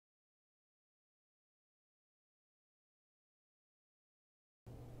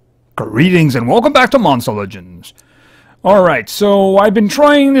Greetings and welcome back to Monster Legends. Alright, so I've been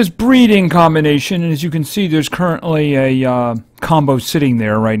trying this breeding combination, and as you can see there's currently a combo sitting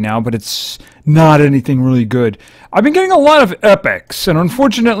there right now, but it's not anything really good. I've been getting a lot of epics, and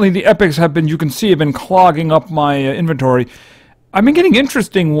unfortunately the epics have been, you can see, have been clogging up my inventory. I've been getting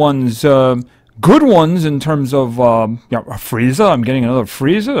interesting ones, good ones in terms of a Frieza. I'm getting another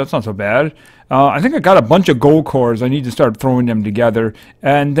Frieza, that's not so bad. I think I got a bunch of gold cores. I need to start throwing them together.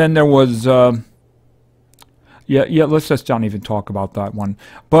 And then there was, let's just not even talk about that one.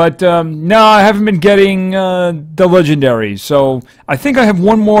 But no, I haven't been getting the legendaries. So I think I have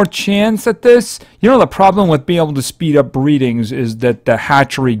one more chance at this. You know, the problem with being able to speed up breedings is that the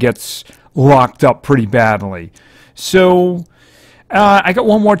hatchery gets locked up pretty badly. So I got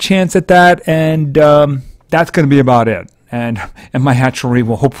one more chance at that, and that's going to be about it. And my hatchery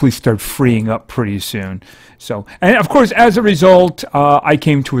will hopefully start freeing up pretty soon. So, and of course, as a result, I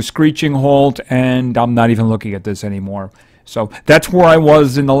came to a screeching halt, and I'm not even looking at this anymore. So that's where I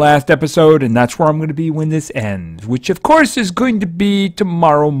was in the last episode, and that's where I'm going to be when this ends, which of course is going to be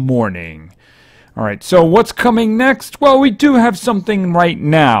tomorrow morning. Alright, so what's coming next? Well, we do have something right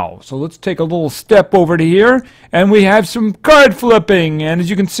now. So let's take a little step over to here, and we have some card flipping. And as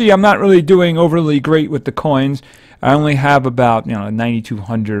you can see, I'm not really doing overly great with the coins. I only have about,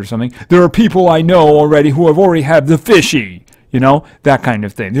 9,200 or something. There are people I know already who have already had the fishy. That kind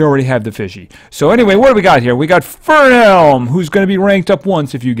of thing. They already have the fishy. So anyway, what do we got here? We got Fernhelm, who's going to be ranked up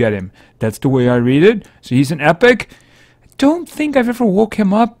once if you get him. That's the way I read it. So he's an epic. I don't think I've ever woke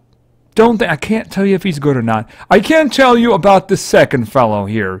him up. I can't tell you if he's good or not. I can tell you about the second fellow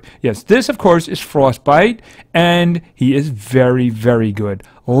here. Yes, this, of course, is Frostbite, and he is very, very good.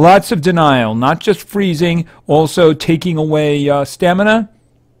 Lots of denial, not just freezing, also taking away stamina,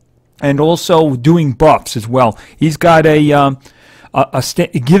 and also doing buffs as well. He's got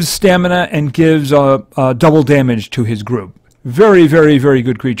it gives stamina and gives double damage to his group. Very, very, very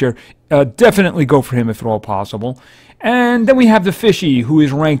good creature. Definitely go for him if at all possible. And then we have the Fishy, who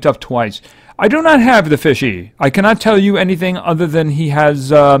is ranked up twice. I do not have the Fishy. I cannot tell you anything other than he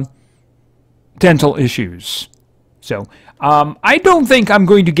has dental issues. So, I don't think I'm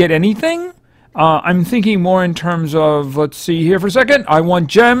going to get anything. I'm thinking more in terms of, let's see here for a second. I want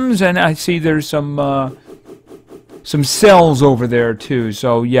gems, and I see there's some cells over there too.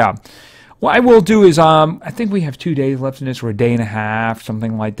 So, yeah. What I will do is, I think we have 2 days left in this, or a day and a half,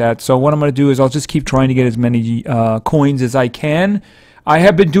 something like that. So what I'm going to do is I'll just keep trying to get as many coins as I can. I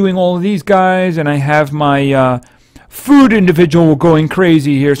have been doing all of these guys, and I have my food individual going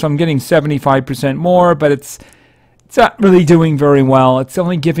crazy here. So I'm getting 75% more, but it's not really doing very well. It's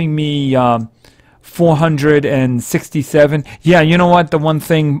only giving me 467. Yeah, you know what? The one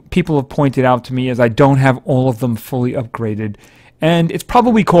thing people have pointed out to me is I don't have all of them fully upgraded. And it's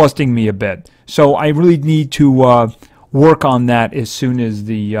probably costing me a bit. So I really need to work on that as soon as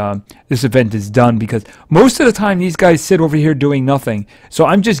this event is done, because most of the time these guys sit over here doing nothing. So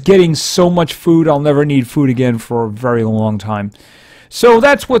I'm just getting so much food, I'll never need food again for a very long time. So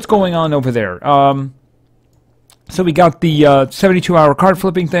that's what's going on over there. So we got the 72-hour card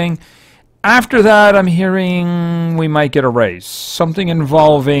flipping thing. After that, I'm hearing we might get a race. Something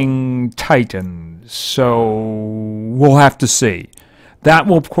involving Titans. So we'll have to see. That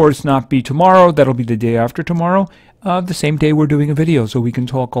will, of course, not be tomorrow. That'll be the day after tomorrow. The same day we're doing a video, so we can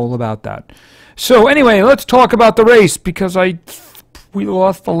talk all about that. So anyway, let's talk about the race, because we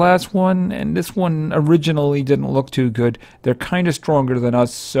lost the last one, and this one originally didn't look too good. They're kind of stronger than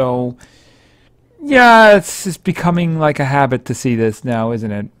us, so yeah, it's just becoming like a habit to see this now,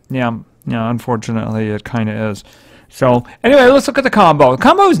 isn't it? Yeah, unfortunately, it kind of is. So, anyway, let's look at the combo. The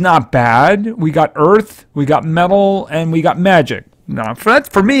combo is not bad. We got Earth, we got Metal, and we got Magic. Now,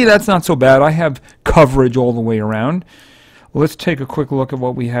 for me, that's not so bad. I have coverage all the way around. Let's take a quick look at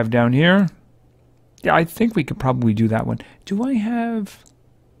what we have down here. Yeah, I think we could probably do that one. Do I have...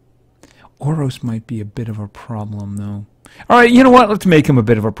 Oros might be a bit of a problem, though. Alright, you know what? Let's make him a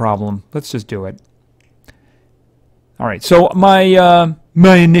bit of a problem. Let's just do it. Alright, so my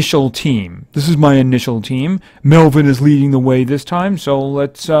initial team. This is my initial team. Melvin is leading the way this time, so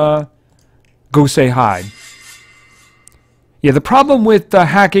let's go say hi. Yeah, the problem with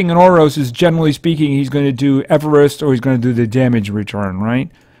hacking and Oros is, generally speaking, he's going to do Everest or he's going to do the damage return,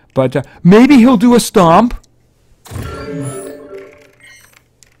 right? But maybe he'll do a stomp.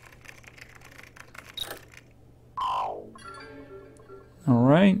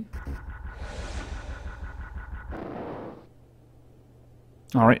 Alright.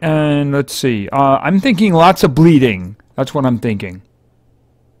 Alright, and let's see. I'm thinking lots of bleeding. That's what I'm thinking.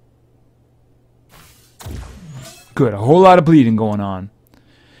 Good, a whole lot of bleeding going on.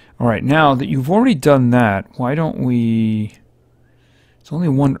 Alright, now that you've already done that, why don't we... It's only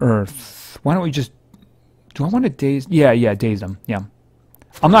one Earth. Why don't we just... Do I want to daze... Yeah, daze them. Yeah.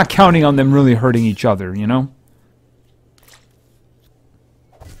 I'm not counting on them really hurting each other, you know?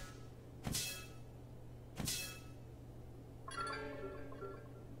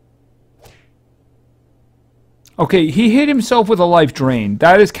 Okay, he hit himself with a life drain.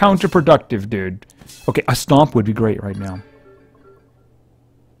 That is counterproductive, dude. Okay, a stomp would be great right now.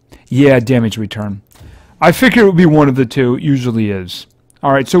 Yeah, damage return. I figure it would be one of the two. It usually is.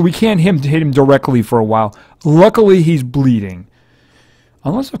 Alright, so we can't hit him directly for a while. Luckily, he's bleeding.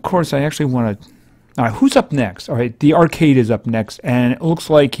 Unless, of course, I actually want to... Alright, who's up next? Alright, the arcade is up next, and it looks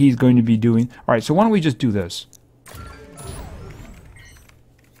like he's going to be doing... Alright, so why don't we just do this?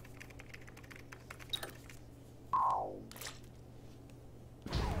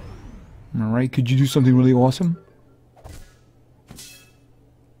 Alright, could you do something really awesome?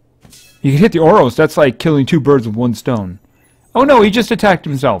 You can hit the Oros. That's like killing two birds with one stone. Oh no, he just attacked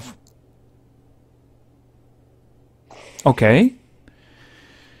himself. Okay.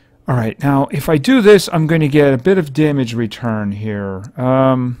 Alright, now if I do this, I'm going to get a bit of damage return here.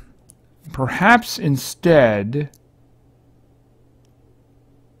 Perhaps instead...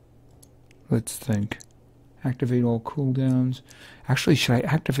 Let's think. Activate all cooldowns. Actually, should I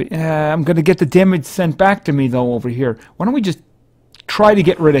activate... I'm going to get the damage sent back to me, though, over here. Why don't we just try to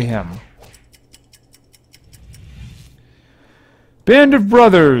get rid of him? Band of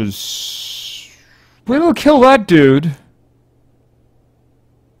Brothers. We'll kill that dude.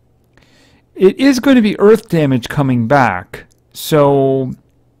 It is going to be earth damage coming back. So,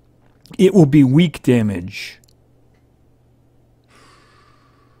 it will be weak damage.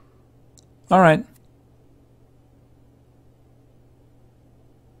 Alright.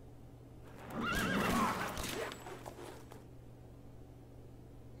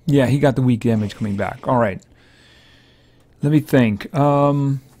 Yeah, he got the weak damage coming back. Alright. Let me think. Take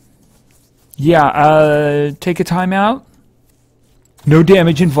a timeout. No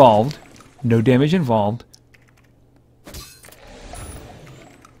damage involved. No damage involved.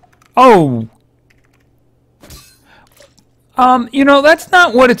 Oh! You know, that's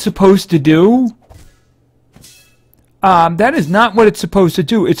not what it's supposed to do. That is not what it's supposed to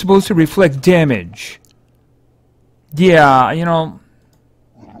do. It's supposed to reflect damage. Yeah, you know...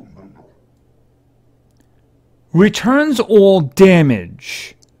 Returns all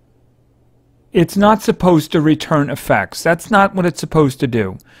damage. It's not supposed to return effects. That's not what it's supposed to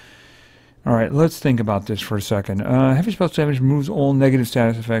do. Alright, let's think about this for a second. Heavy spell damage removes all negative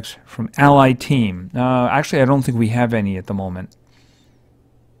status effects from ally team. Actually, I don't think we have any at the moment.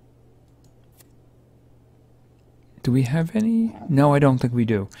 Do we have any? No, I don't think we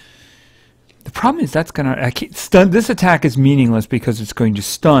do. The problem is that's going to... stun. This attack is meaningless because it's going to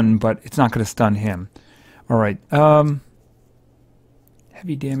stun, but it's not going to stun him. Alright,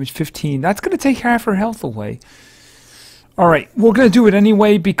 heavy damage, 15. That's going to take half her health away. Alright, we're going to do it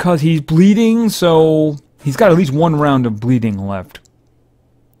anyway because he's bleeding, so he's got at least one round of bleeding left.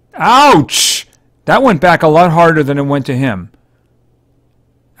 Ouch! That went back a lot harder than it went to him.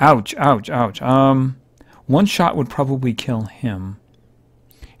 Ouch, ouch, ouch. One shot would probably kill him.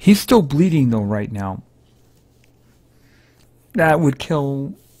 He's still bleeding, though, right now. That would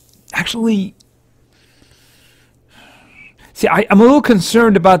kill... Actually... See, I'm a little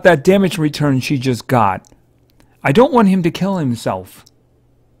concerned about that damage return she just got. I don't want him to kill himself.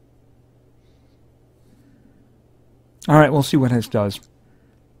 Alright, we'll see what this does.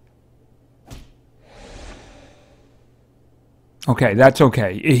 Okay, that's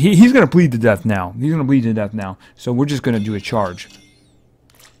okay. He's going to bleed to death now. He's going to bleed to death now. So we're just going to do a charge.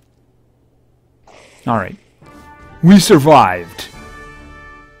 Alright. We survived.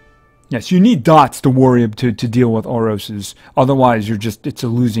 Yes, you need dots to worry to deal with Oroses. Otherwise, it's a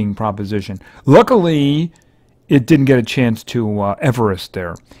losing proposition. Luckily, it didn't get a chance to Everest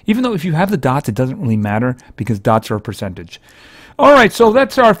there. Even though if you have the dots, it doesn't really matter because dots are a percentage. All right, so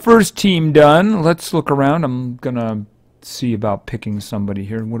that's our first team done. Let's look around. I'm gonna see about picking somebody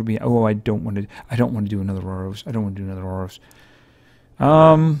here. What do we? Oh, I don't want to do another Oros. I don't want to do another Oros.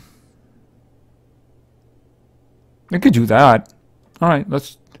 I could do that. All right,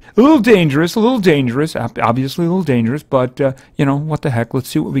 let's. A little dangerous, obviously a little dangerous, but, you know, what the heck, let's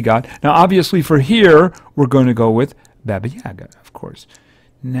see what we got. Now, obviously, for here, we're going to go with Baba Yaga, of course.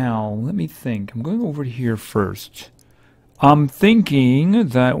 Now, let me think. I'm going over here first. I'm thinking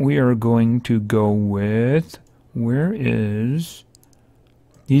that we are going to go with... Where is...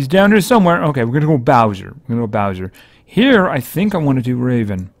 He's down here somewhere. Okay, we're going to go Bowser. We're going to go Bowser. Here, I think I want to do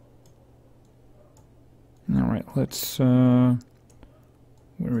Raven. All right, let's...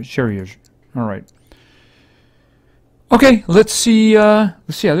 Where is Sherry is? All right. Okay, let's see how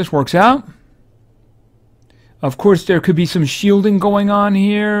this works out. Of course, there could be some shielding going on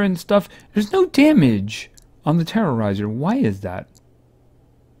here and stuff. There's no damage on the Terrorizer. Why is that?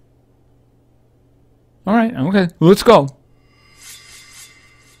 All right, okay, let's go.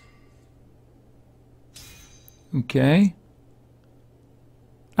 Okay.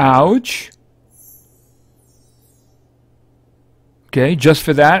 Ouch. Okay, just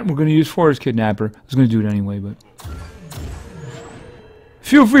for that, we're going to use Forest Kidnapper. I was going to do it anyway, but...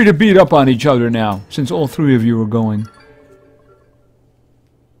 Feel free to beat up on each other now, since all three of you are going.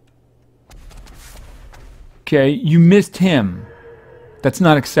 Okay, you missed him. That's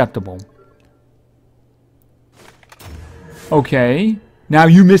not acceptable. Okay, now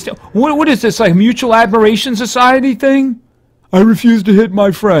you missed... What is this, like Mutual Admiration Society thing? I refuse to hit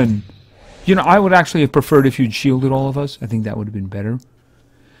my friend. You know, I would actually have preferred if you'd shielded all of us. I think that would have been better.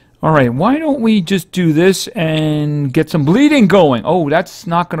 Alright, why don't we just do this and get some bleeding going? Oh, that's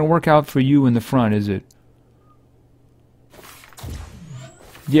not going to work out for you in the front, is it?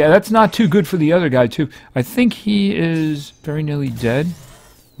 Yeah, that's not too good for the other guy, too. I think he is very nearly dead.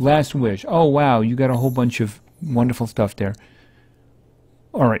 Last wish. Oh, wow, you got a whole bunch of wonderful stuff there.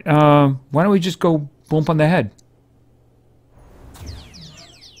 Alright, why don't we just go bump on the head?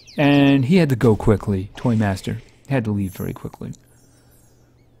 And he had to go quickly, Toy Master. He had to leave very quickly.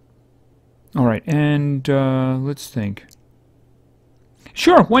 Alright, and let's think.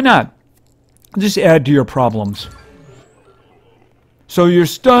 Sure, why not? Just add to your problems. So you're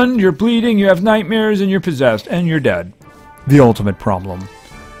stunned, you're bleeding, you have nightmares, and you're possessed, and you're dead. The ultimate problem.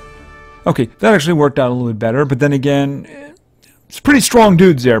 Okay, that actually worked out a little bit better, but then again, it's pretty strong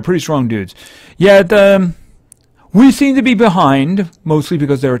dudes there, pretty strong dudes. Yeah, we seem to be behind, mostly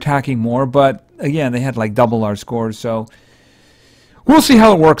because they're attacking more, but again, they had like double our scores, so we'll see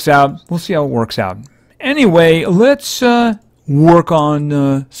how it works out. We'll see how it works out. Anyway, let's work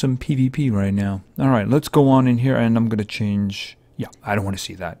on some PvP right now. Alright, let's go on in here, and I'm going to change... Yeah, I don't want to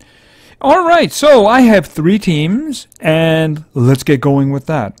see that. Alright, so I have 3 teams, and let's get going with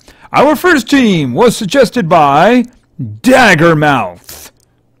that. Our first team was suggested by Daggermouth.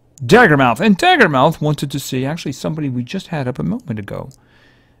 And Daggermouth wanted to see actually somebody we just had up a moment ago.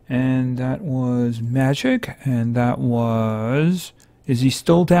 And that was Magic, and that was... Is he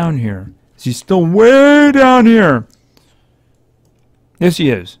still down here? Is he still way down here? Yes, he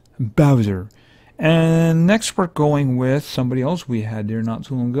is. Bowser. And next we're going with somebody else we had there not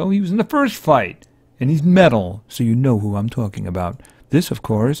too long ago. He was in the first fight. And he's metal, so you know who I'm talking about. This, of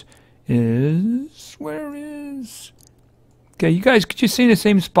course, is... Where is... Okay, you guys, could you see the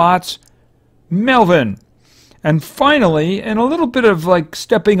same spots? Melvin. And finally, and a little bit of, like,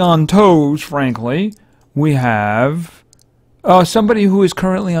 stepping on toes, frankly, we have somebody who is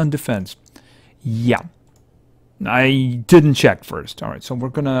currently on defense. Yeah. I didn't check first. All right, so we're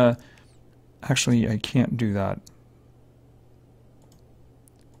going to... Actually, I can't do that.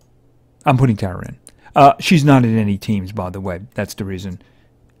 I'm putting Tara in. She's not in any teams, by the way. That's the reason.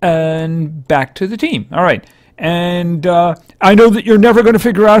 And back to the team. All right. And I know that you're never going to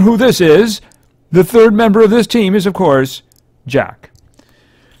figure out who this is. The third member of this team is, of course, Jack.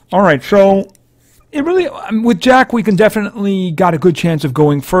 All right, so it really, with Jack, we can definitely got a good chance of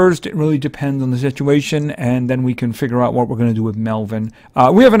going first. It really depends on the situation, and then we can figure out what we're going to do with Melvin.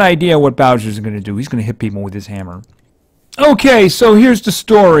 We have an idea what Bowser's going to do. He's going to hit people with his hammer. Okay, so here's the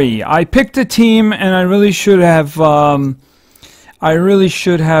story. I picked a team, and I really should have...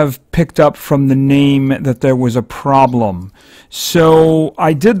 picked up from the name that there was a problem. So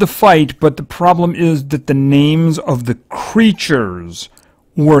I did the fight, but the problem is that the names of the creatures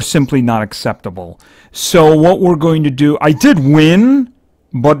were simply not acceptable. So what we're going to do, I did win,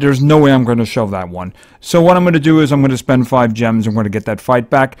 but there's no way I'm going to show that one. So what I'm going to do is I'm going to spend 5 gems and we're going to get that fight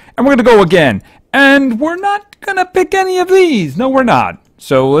back, and we're going to go again. And we're not going to pick any of these. No, we're not.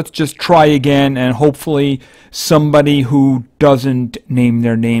 So let's just try again, and hopefully somebody who doesn't name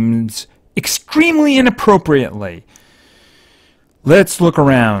their names extremely inappropriately. Let's look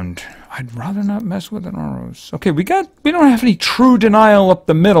around. I'd rather not mess with an Oros. Okay, we don't have any true denial up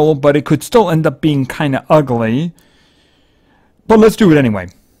the middle, but it could still end up being kind of ugly. But let's do it anyway.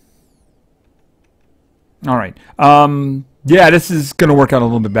 All right. Yeah, this is going to work out a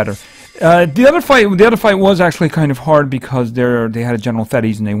little bit better. The other fight was actually kind of hard because they had a General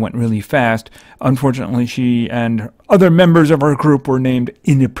Thetis and they went really fast. Unfortunately, she and other members of our group were named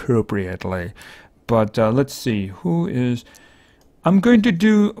inappropriately. But let's see, who is... I'm going to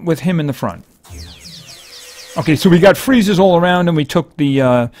do with him in the front. Okay, so we got freezes all around, and we took the...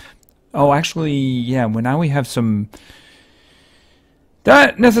 oh, actually, yeah, well, now we have some...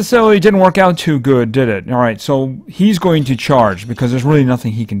 That necessarily didn't work out too good, did it? Alright, so he's going to charge because there's really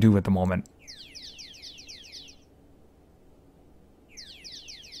nothing he can do at the moment.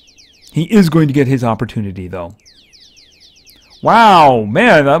 He is going to get his opportunity, though. Wow,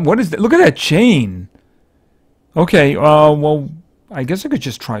 man, what is that? Look at that chain. Okay, well, I guess I could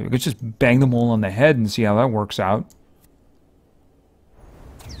just try. I could just bang them all on the head and see how that works out.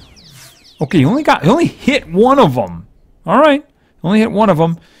 Okay, he only hit one of them. All right, only hit one of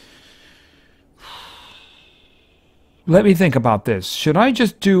them. Let me think about this. Should I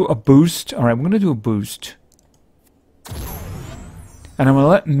just do a boost? All right, I'm going to do a boost. And I'm going to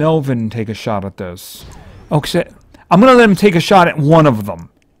let Melvin take a shot at this. Okay, I'm going to let him take a shot at one of them.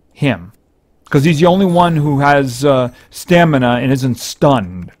 Him. Because he's the only one who has stamina and isn't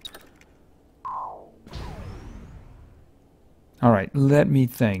stunned. Alright, let me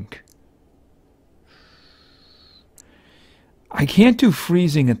think. I can't do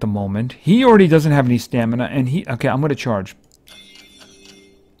freezing at the moment. He already doesn't have any stamina, and he... Okay, I'm going to charge.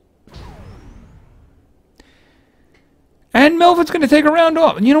 And Melvin's going to take a round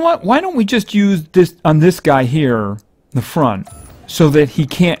off. You know what? Why don't we just use this on this guy here, the front, so that he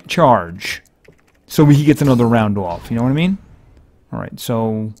can't charge. So he gets another round off. You know what I mean? Alright,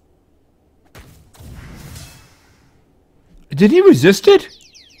 so... Did he resist it?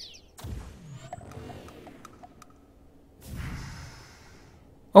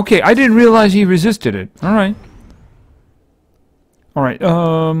 Okay, I didn't realize he resisted it. Alright. Alright,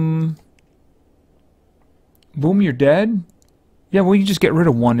 Boom, you're dead? Yeah, well, you just get rid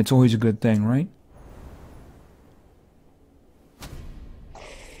of one. It's always a good thing, right?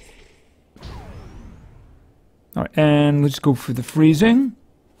 Alright, and let's go for the freezing.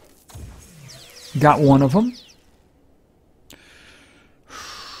 Got one of them.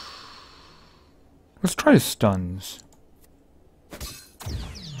 Let's try the stuns.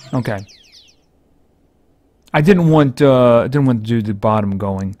 Okay. I didn't want to do the bottom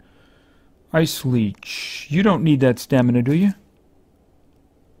going. Ice Leech. You don't need that stamina, do you?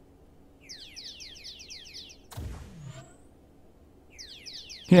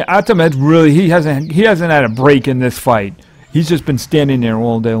 Yeah, Atamed really he hasn't had a break in this fight. He's just been standing there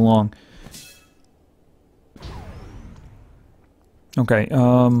all day long. Okay,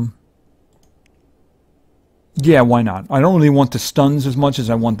 yeah, why not? I don't really want the stuns as much as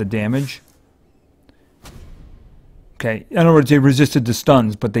I want the damage. Okay, in other words, they resisted the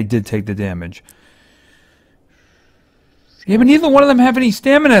stuns, but they did take the damage. Yeah, but neither one of them have any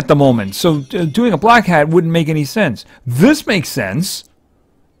stamina at the moment, so doing a black hat wouldn't make any sense. This makes sense.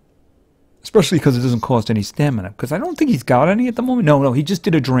 Especially because it doesn't cost any stamina. Because I don't think he's got any at the moment. No, he just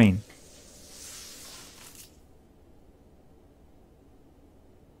did a drain.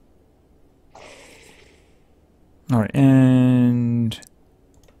 Alright, and...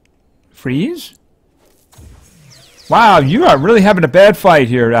 freeze? Wow, you are really having a bad fight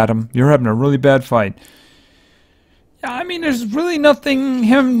here, Adam. You're having a really bad fight. Yeah, I mean, there's really nothing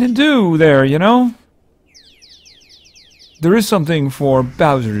him to do there, you know? There is something for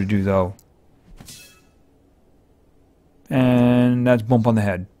Bowser to do, though. And that's bump on the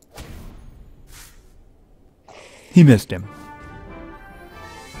head. He missed him.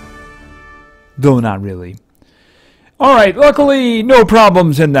 Though not really. Alright, luckily no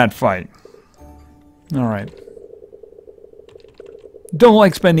problems in that fight. Alright. Don't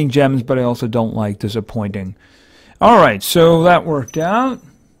like spending gems, but I also don't like disappointing. Alright, so that worked out.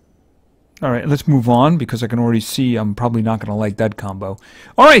 Alright, let's move on, because I can already see I'm probably not going to like that combo.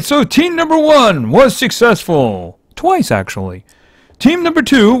 Alright, so team number 1 was successful. Twice, actually. Team number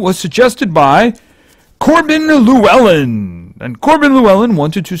 2 was suggested by Corbin Llewellyn. And Corbin Llewellyn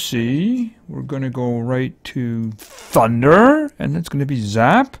wanted to see... We're going to go right to Thunder, and it's going to be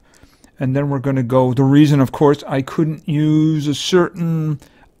Zap. And then we're going to go... The reason, of course, I couldn't use a certain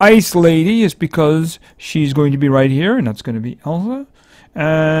Ice Lady is because she's going to be right here, and that's going to be Elsa.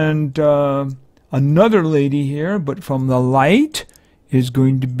 And another lady here, but from the light, is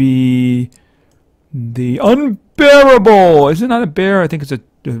going to be the Unbearable. Is it not a bear? I think it's a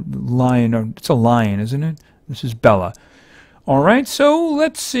lion. Or it's a lion, isn't it? This is Bella. Alright, so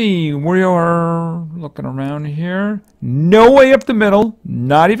let's see. We are looking around here. No way up the middle.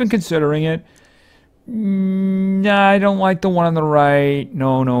 Not even considering it. Nah, I don't like the one on the right.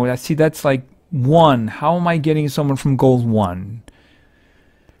 No. See, that's like 1. How am I getting someone from gold 1?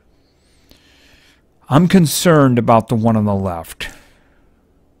 I'm concerned about the one on the left.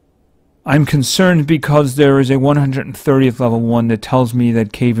 I'm concerned because there is a 130th level one that tells me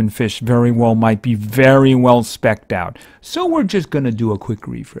that Cave and Fish very well might be very well spec'd out. So we're just going to do a quick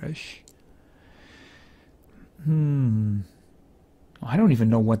refresh. I don't even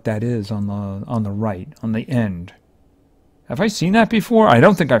know what that is on the right, on the end. Have I seen that before? I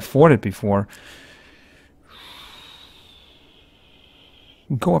don't think I fought it before.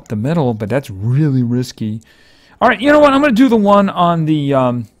 Go up the middle, but that's really risky. All right, you know what? I'm going to do the one on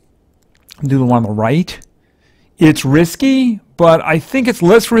the right. It's risky, but I think it's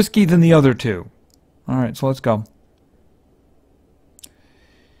less risky than the other two. All right, so let's go.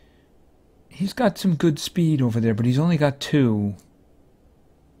 He's got some good speed over there, but he's only got 2.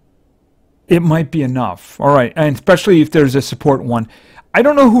 It might be enough. All right, and especially if there's a support one. I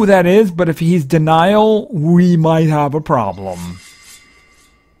don't know who that is, but if he's denial, we might have a problem.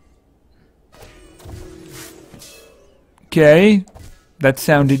 Okay, that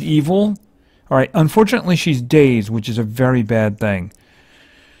sounded evil. All right, unfortunately she's dazed, which is a very bad thing.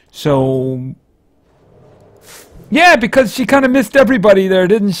 So, yeah, because she kind of missed everybody there,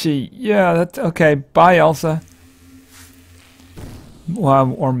 didn't she? Yeah, that's okay. Bye, Elsa.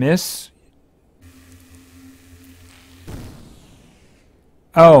 Or Miss.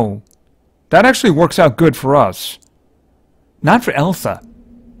 Oh, that actually works out good for us. Not for Elsa.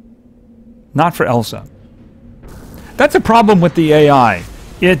 Not for Elsa. That's a problem with the AI.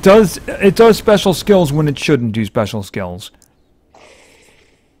 It does special skills when it shouldn't do special skills.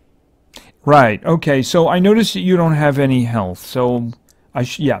 Right. Okay. So I noticed that you don't have any health. So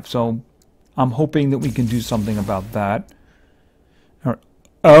so I'm hoping that we can do something about that. All right.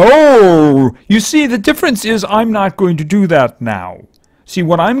 Oh, you see, the difference is I'm not going to do that now. See,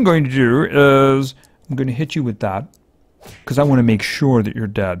 what I'm going to do is I'm going to hit you with that because I want to make sure that you're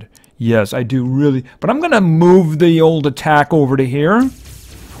dead. Yes, I do really. But I'm going to move the old attack over to here.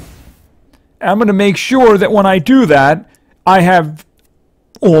 I'm going to make sure that when I do that, I have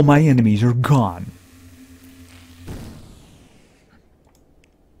all my enemies are gone.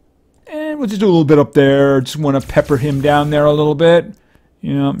 And we'll just do a little bit up there. Just want to pepper him down there a little bit.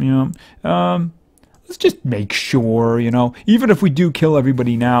 Yep. Let's just make sure, you know. Even if we do kill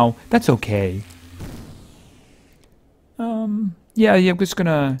everybody now, that's okay. Yeah, I'm just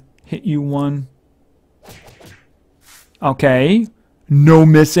gonna hit you one. Okay. No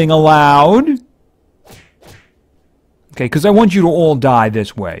missing allowed. Okay, because I want you to all die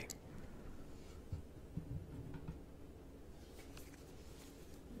this way.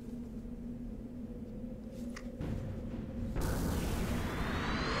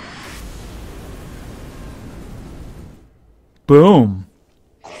 Boom.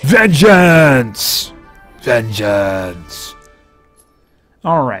 Vengeance! Vengeance!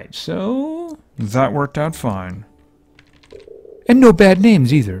 Alright, so that worked out fine. And no bad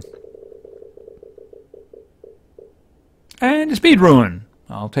names either. And a speed ruin.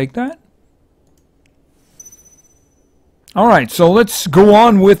 I'll take that. Alright, so let's go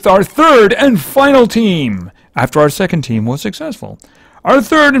on with our third and final team. After our second team was successful. Our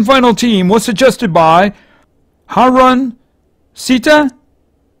third and final team was suggested by Harun Sita?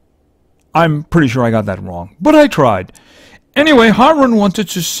 I'm pretty sure I got that wrong, but I tried. Anyway, Harun wanted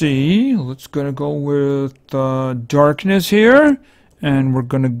to see, let's gonna go with darkness here, and we're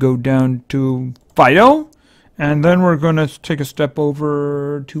gonna go down to Fido, and then we're gonna take a step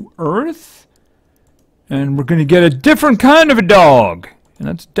over to Earth, and we're gonna get a different kind of a dog, and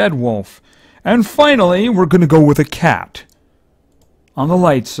that's Dead Wolf. And finally, we're gonna go with a cat. On the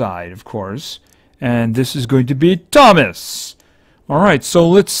light side, of course, and this is going to be Thomas. Alright, so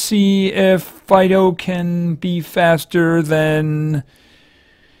let's see if Fido can be faster than...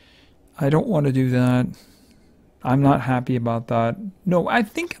 I don't want to do that. I'm not happy about that. No, I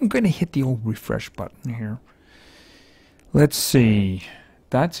think I'm going to hit the old refresh button here. Let's see.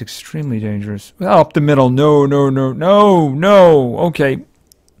 That's extremely dangerous. Oh, up the middle. No. Okay.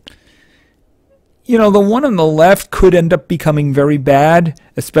 You know, the one on the left could end up becoming very bad,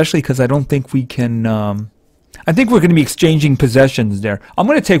 especially because I don't think we can... I think we're going to be exchanging possessions there. I'm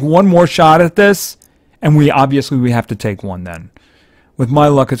going to take one more shot at this, and we have to take one then. With my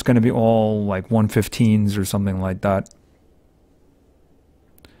luck, it's going to be all like 115s or something like that.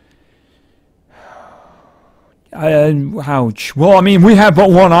 Ouch. Well, I mean, we have but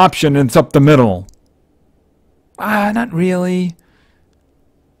one option, and it's up the middle. Not really.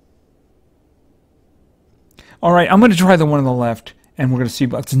 All right, I'm going to try the one on the left, and we're going to see.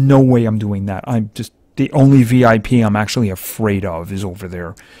 There's no way I'm doing that. I'm just... The only VIP I'm actually afraid of is over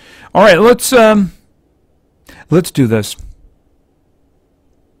there. All right, let's do this.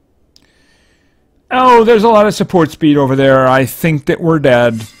 Oh, there's a lot of support speed over there. I think that we're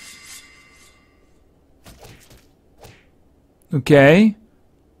dead. Okay.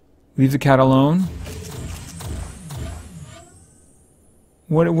 Leave the cat alone.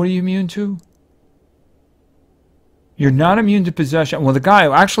 What are you immune to? You're not immune to possession. Well, the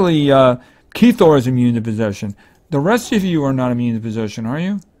guy, actually, Keythor is immune to possession. The rest of you are not immune to possession, are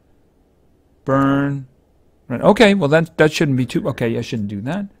you? Burn. Right. Okay, well, that shouldn't be too... Okay, I shouldn't do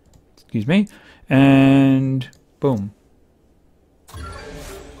that. Excuse me. And boom.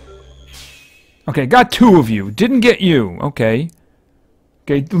 Okay, got 2 of you. Didn't get you. Okay.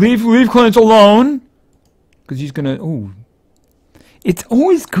 Okay, leave Clarence alone. Because he's gonna... Ooh. It's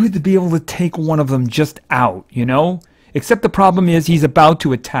always good to be able to take one of them just out, you know? Except the problem is he's about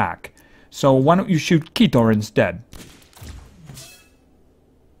to attack. So why don't you shoot Keythor instead?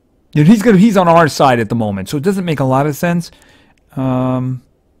 You know, he's on our side at the moment, so it doesn't make a lot of sense. I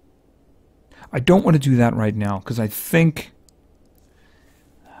don't want to do that right now, because I think...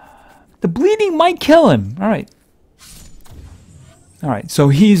 The bleeding might kill him. Alright. Alright, so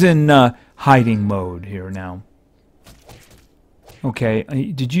he's in hiding mode here now. Okay,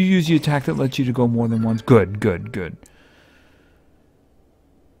 did you use the attack that lets you to go more than once? Good, good, good.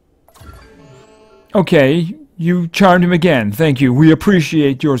 Okay, you charmed him again. Thank you. We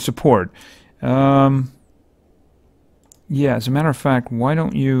appreciate your support. Yeah, as a matter of fact, why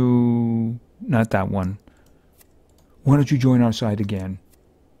don't you... Not that one. Why don't you join our side again?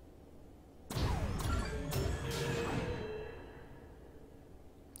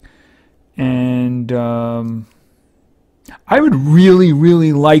 And, I would really,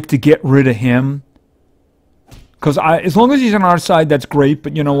 really like to get rid of him. Because as long as he's on our side, that's great.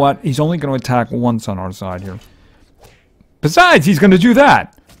 But you know what? He's only going to attack once on our side here. Besides, he's going to do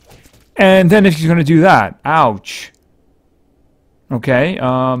that. And then if he's going to do that, ouch. Okay,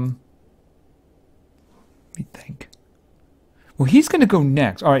 let me think. Well, he's going to go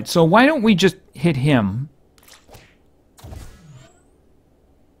next. All right, so why don't we just hit him?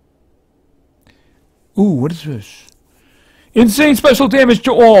 Ooh, what is this? Insane special damage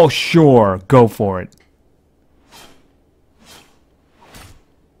to all. Sure, go for it.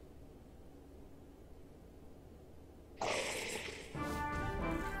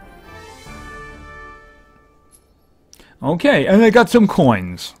 Okay, and I got some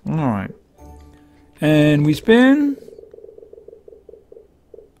coins. Alright. And we spin.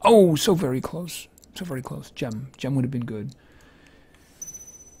 Oh, so very close. So very close. Gem. Gem would have been good.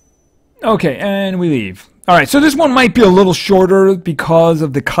 Okay, and we leave. Alright, so this one might be a little shorter because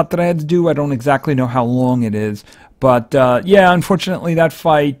of the cut that I had to do. I don't exactly know how long it is. But, yeah, unfortunately that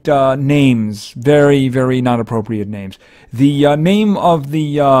fight, names. Very, very not appropriate names. The name of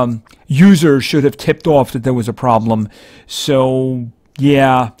the user should have tipped off that there was a problem. So,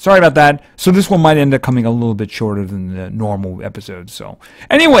 yeah, sorry about that. So this one might end up coming a little bit shorter than the normal episode. So,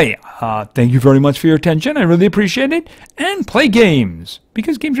 anyway, thank you very much for your attention. I really appreciate it. And play games,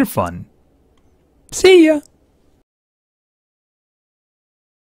 because games are fun. See ya!